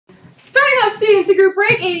have CNC Group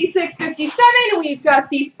Break 8657. We've got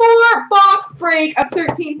the 4-box break of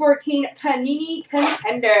 13-14 Panini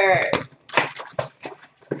Contenders.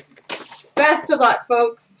 Best of luck,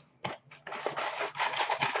 folks.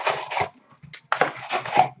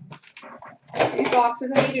 These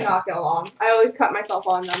boxes, they do not get along. I always cut myself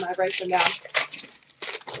on them. I write them down.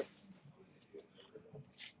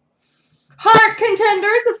 Heart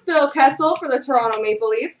Contenders of Phil Kessel for the Toronto Maple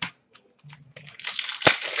Leafs.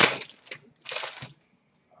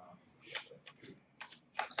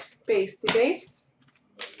 Base to base.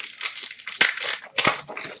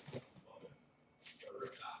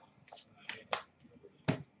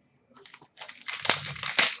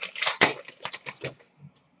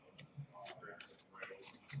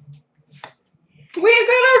 We've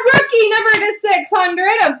got a rookie number to 600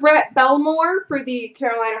 of Brett Belmore for the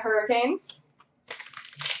Carolina Hurricanes.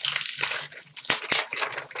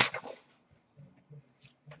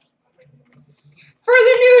 For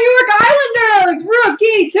the New York Islanders,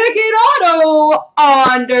 rookie ticket auto,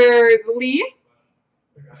 Anders Lee.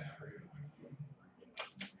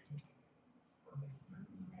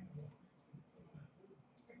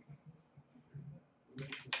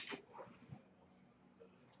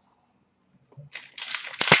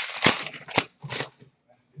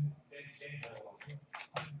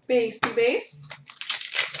 Base to base.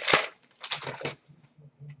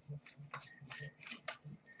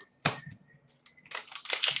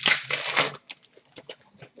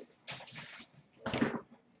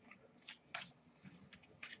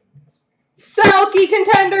 Selkie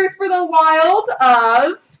Contenders for the Wild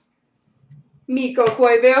of Mikko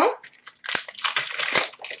Koivu.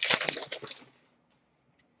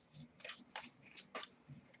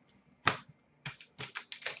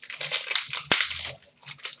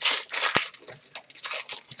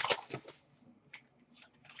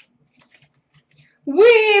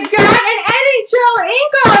 We've got an NHL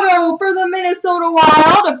ink auto for the Minnesota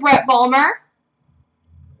Wild of Brett Bulmer.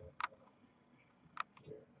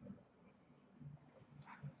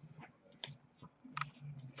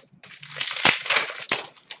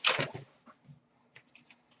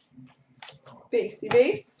 Base to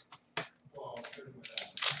base.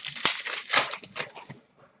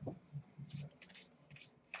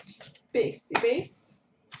 Base to base.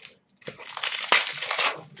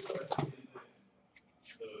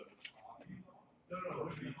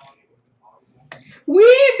 We've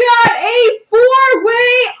got a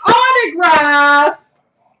 4-way autograph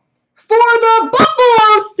for the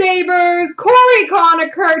Buffalo Sabres, Corey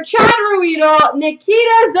Conacher, Chad Ruedel,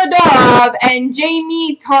 Nikita Zadorov, and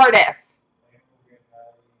Jamie Tardif.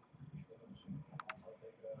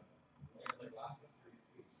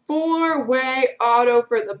 Four-way auto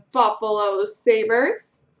for the Buffalo Sabres.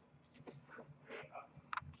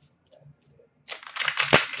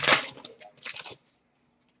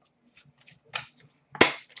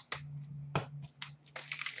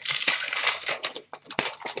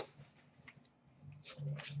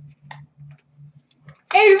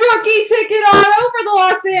 A rookie ticket auto for the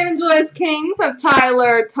Los Angeles Kings of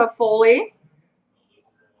Tyler Toffoli.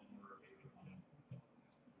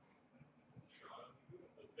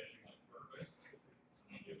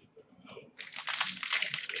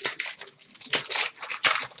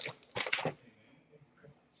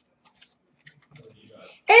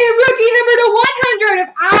 A rookie number to 100 of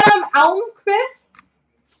Adam Elmquist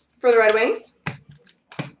for the Red Wings.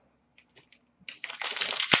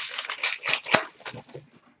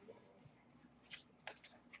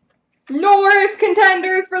 Norris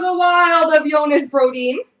Contenders for the Wild of Jonas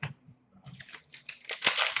Brodin.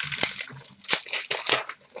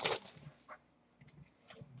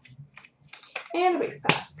 And a base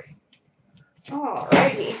pack.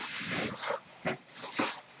 Alrighty.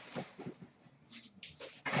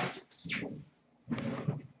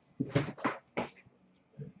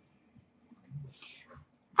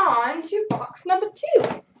 On to box number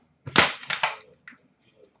 2.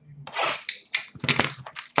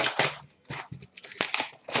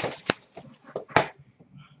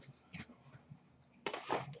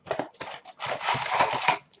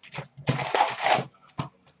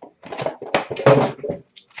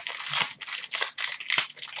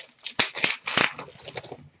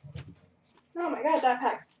 Oh my god, that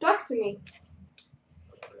pack stuck to me.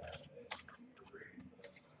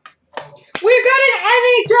 We've got an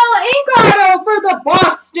NHL ink auto for the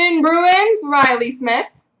Boston Bruins, Riley Smith.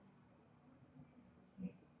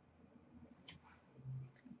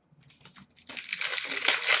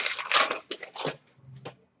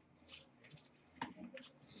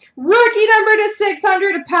 Rookie number to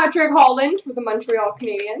 600 of Patrick Holland for the Montreal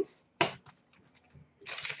Canadiens.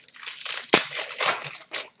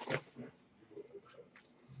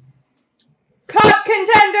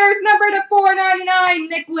 Contenders, number to 499,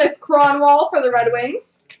 Nicholas Cronwall for the Red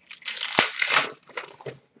Wings.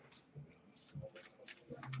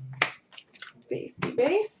 Basey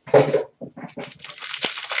base.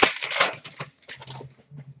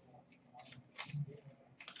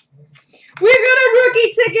 We've got a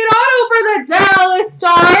rookie ticket auto for the Dallas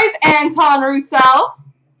Stars, Anton Roussel.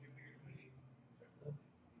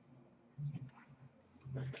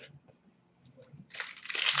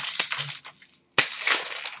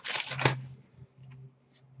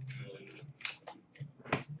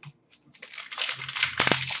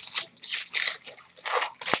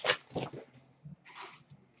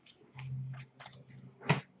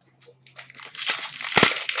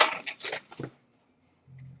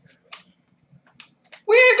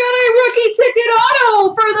 We've got a rookie ticket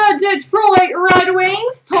auto for the Detroit Red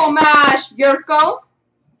Wings, Tomas Jurko.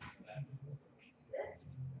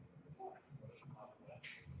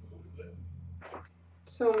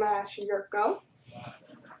 Tomas Jurko.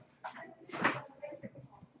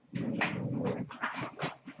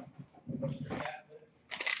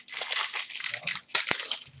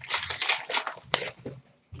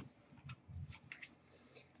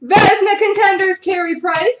 Vezina Contenders, Carey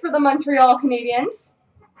Price for the Montreal Canadiens.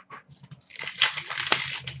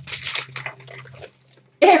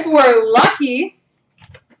 If we're lucky,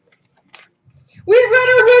 we've got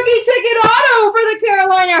a rookie ticket auto for the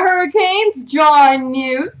Carolina Hurricanes, John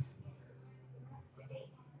News.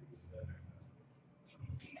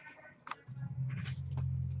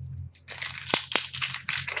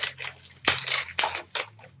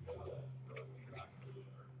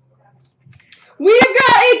 We've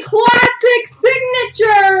got a classic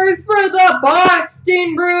signatures for the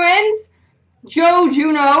Boston Bruins, Joe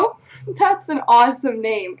Juneau. That's an awesome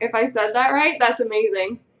name. If I said that right, that's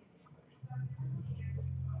amazing.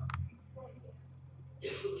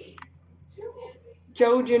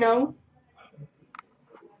 Joe Juneau.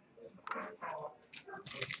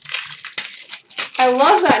 I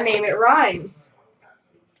love that name. It rhymes.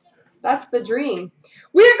 That's the dream.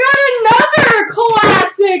 We've got another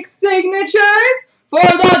classic signatures for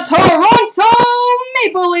the Toronto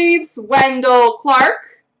Maple Leafs, Wendell Clark.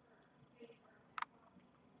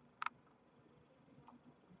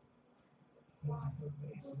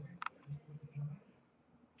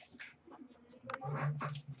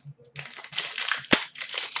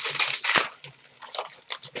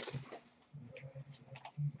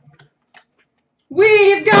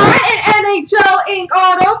 We've got an NHL ink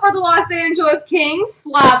auto for the Los Angeles Kings,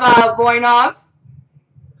 Slava Voinov.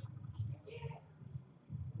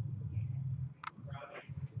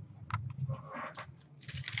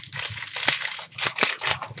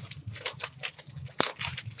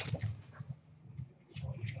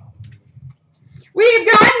 We've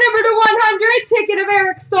got number to 100, ticket of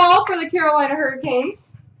Eric Stahl for the Carolina Hurricanes.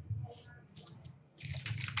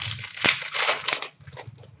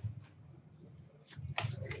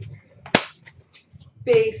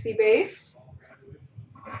 Basey base.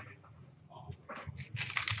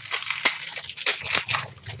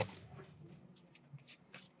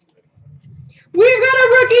 We've got a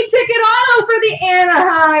rookie ticket auto for the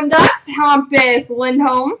Anaheim Ducks, Hampus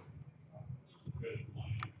Lindholm.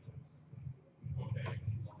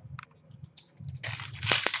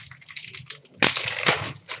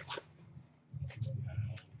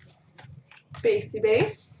 Basey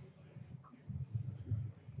base.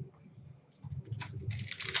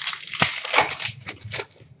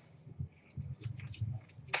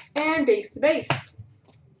 And base to base.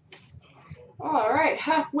 All right,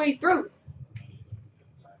 halfway through.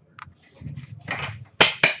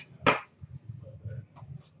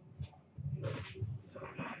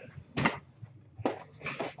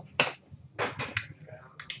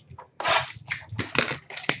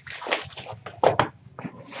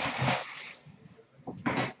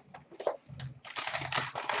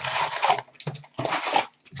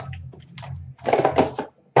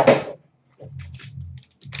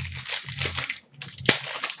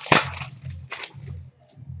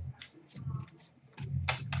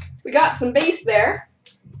 We got some base there.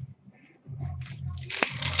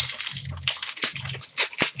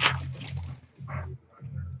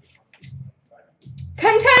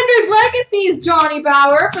 Contenders Legacies, Johnny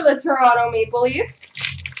Bower for the Toronto Maple Leafs.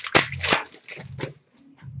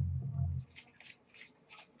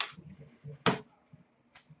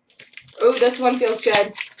 Oh, this one feels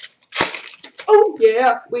good. Oh,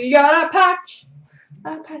 yeah. We got a patch.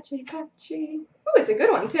 A patchy. Oh, it's a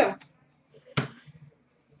good one, too.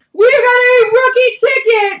 We got a rookie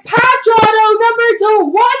ticket, patch auto number to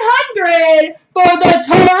 100 for the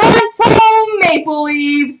Toronto Maple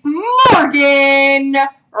Leafs, Morgan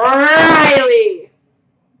Riley.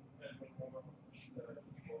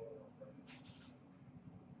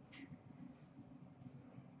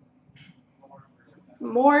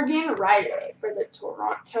 Morgan Riley for the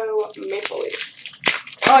Toronto Maple Leafs.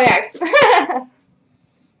 Oh, yeah.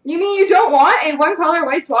 You mean you don't want a one-color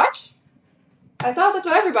white swatch? I thought that's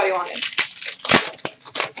what everybody wanted.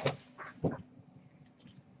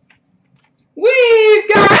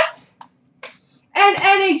 We've got an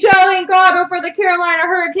NHL ink auto for the Carolina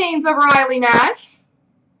Hurricanes of Riley Nash.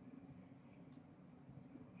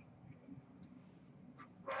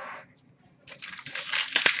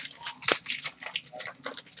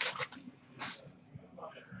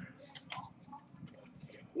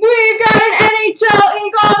 We've got an NHL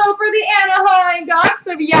ink auto for the Anaheim Ducks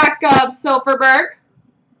of Jakob Silfverberg.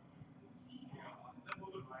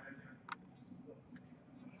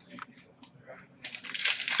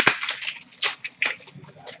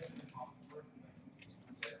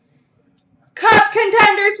 Cup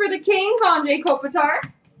Contenders for the Kings, Andre Kopitar.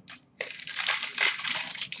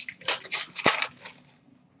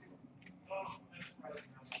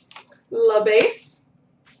 La Base.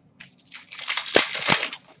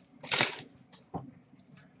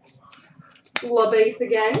 La Base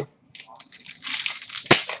again.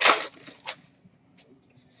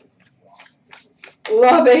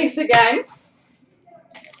 La Base again.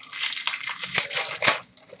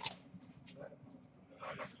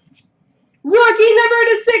 Rookie number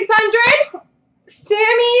to 600,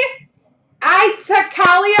 Sammy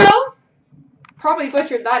Itacalio. Probably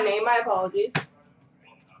butchered that name, my apologies.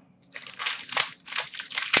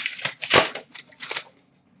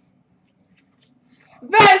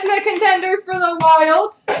 Vesna Contenders for the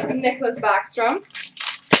Wild, Nicholas Backstrom.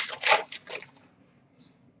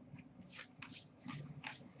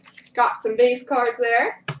 Got some base cards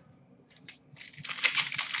there.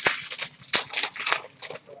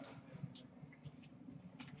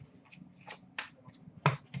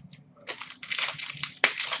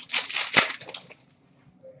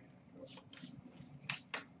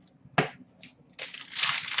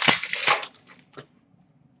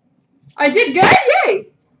 I did good, yay!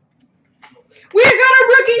 We've got a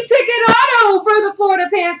rookie ticket auto for the Florida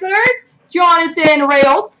Panthers, Jonathan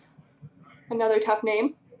Rayolt. Another tough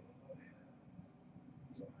name.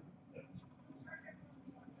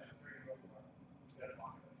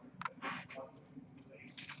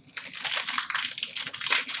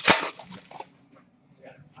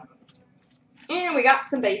 And we got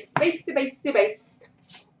some base.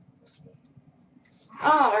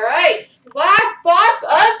 All right, last box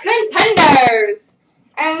of Contenders.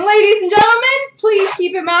 And ladies and gentlemen, please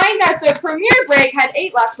keep in mind that the Premier break had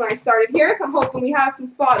 8 left when I started here, so I'm hoping we have some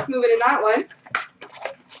spots moving in that one.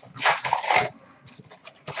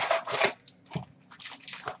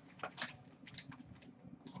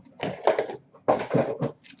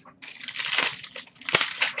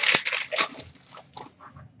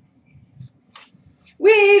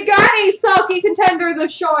 We've got a Selkie Contenders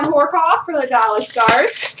of Sean Horkoff for the Dallas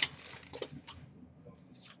Stars.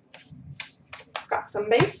 Got some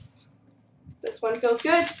base. This one feels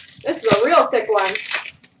good. This is a real thick one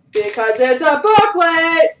because it's a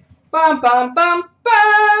booklet. Bum, bum, bum,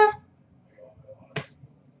 bum.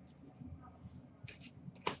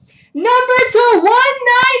 Number to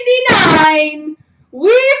 199.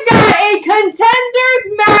 We've got a Contenders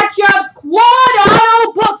Matchups Quad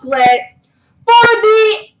Auto booklet for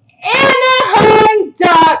the Anaheim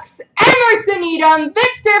Ducks, Emerson Edom,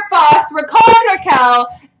 Victor Foss, Ricard Raquel,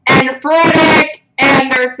 and Frederick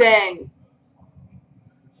Anderson.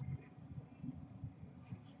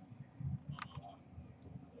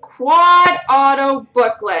 Quad Auto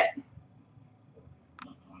booklet.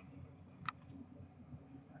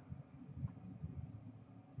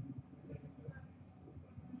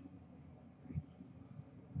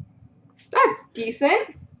 That's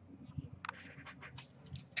decent.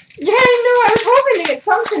 Yeah, I was hoping to get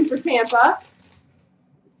something for Tampa.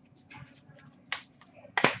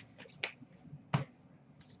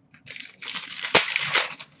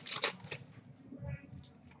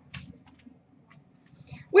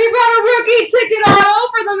 We've got a rookie ticket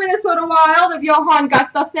auto for the Minnesota Wild of Johan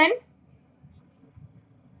Gustafsson.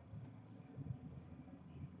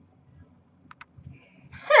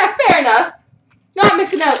 Fair enough. Not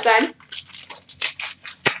missing out then.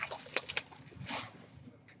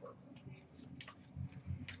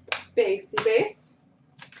 Basey base.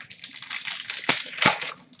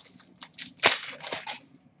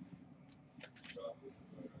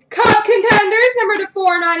 Cup Contenders, number to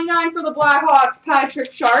 499 for the Blackhawks,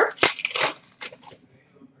 Patrick Sharp.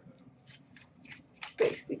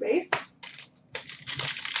 Basey base.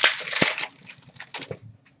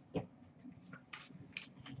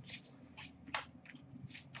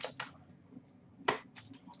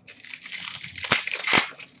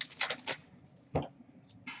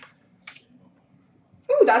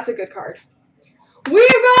 that's a good card. We've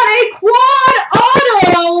got a quad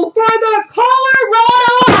auto for the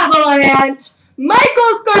Colorado Avalanche.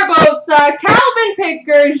 Michael Scarbosa, Calvin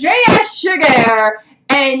Picker, J.S. Sugar,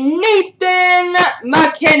 and Nathan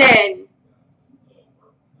McKinnon.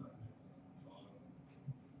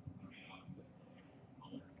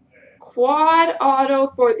 Quad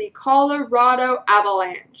auto for the Colorado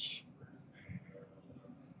Avalanche.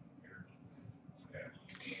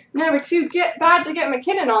 Never too bad to get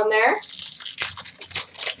McKinnon on there.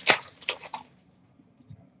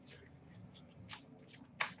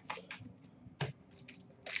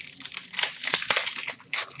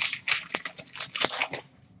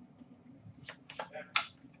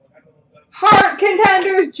 Heart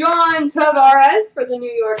Contenders, John Tavares for the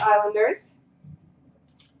New York Islanders.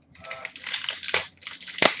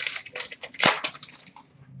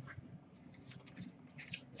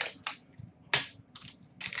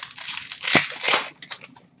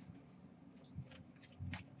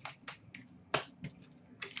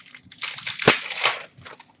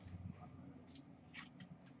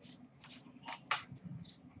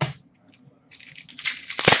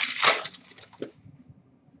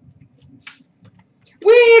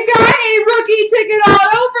 We got a rookie ticket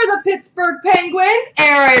auto for the Pittsburgh Penguins,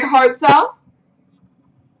 Eric Hartzell.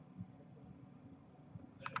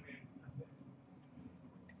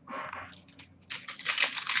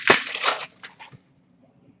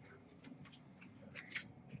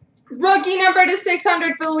 Rookie number to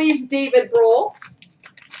 600 for the Leafs, David Brohl.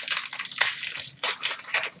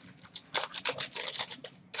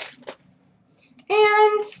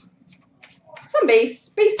 And some base.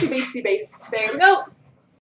 There we go.